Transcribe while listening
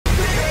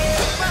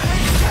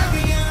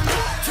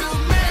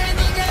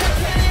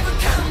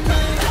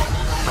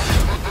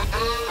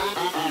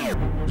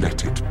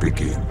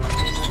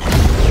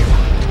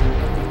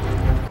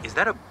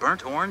that a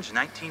burnt orange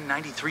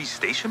 1993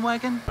 station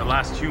wagon? The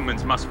last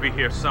humans must be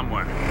here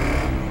somewhere.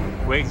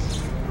 Wait.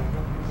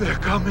 They're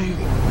coming.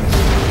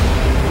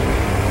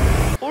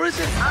 Or is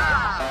it?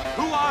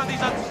 Who are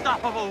these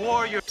unstoppable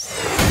warriors?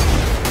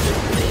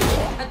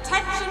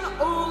 Attention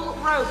all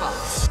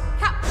robots.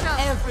 Capture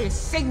every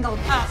single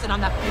person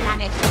on the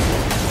planet.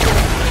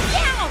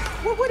 Down!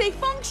 What would a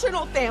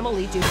functional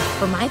family do?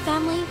 For my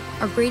family,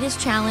 our greatest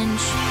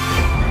challenge...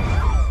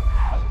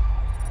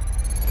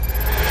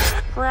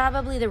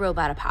 probably the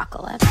robot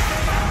apocalypse.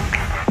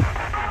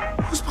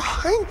 Who's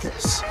behind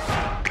this?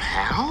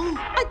 Pal?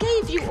 I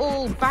gave you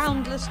all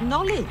boundless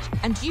knowledge,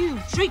 and you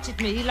treated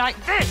me like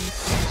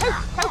this.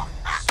 Poke, poke,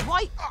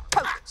 swipe,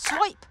 poke,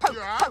 swipe, poke,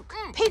 poke,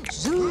 pinch,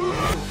 zoom.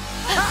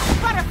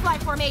 Butterfly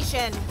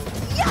formation.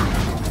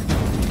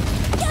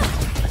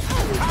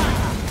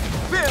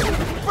 Barely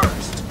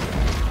burst.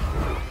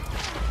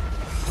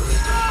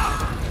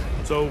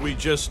 So we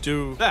just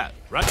do that,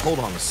 right? Hold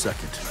on a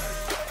second.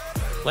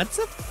 What's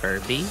a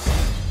Furby?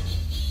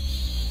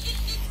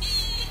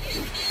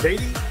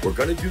 Katie, we're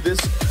gonna do this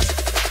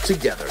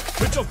together.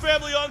 Mitchell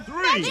family on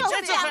 3. Mitchell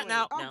family.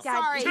 No.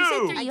 Sorry.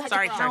 Two. You had to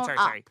Sorry. count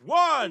up.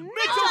 1.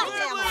 Mitchell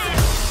family.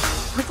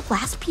 We're the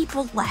last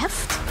people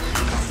left.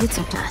 It's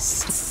up to us.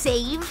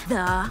 Save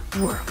the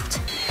world.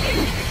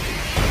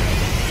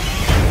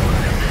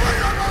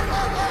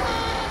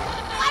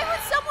 Why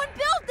would someone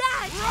build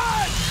that?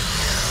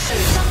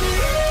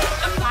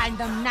 Find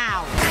them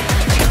now.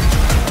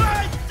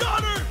 My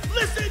daughter,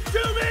 listen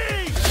to me!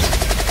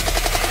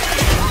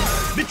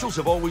 Mitchells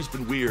have always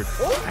been weird,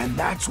 and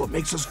that's what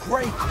makes us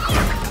great.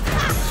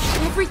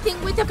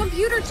 Everything with a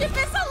computer chip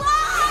is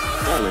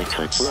alive!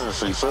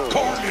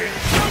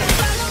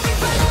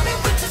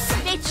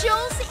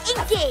 Mitchell's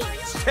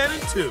engaged. 10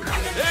 and 2.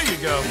 There you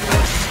go.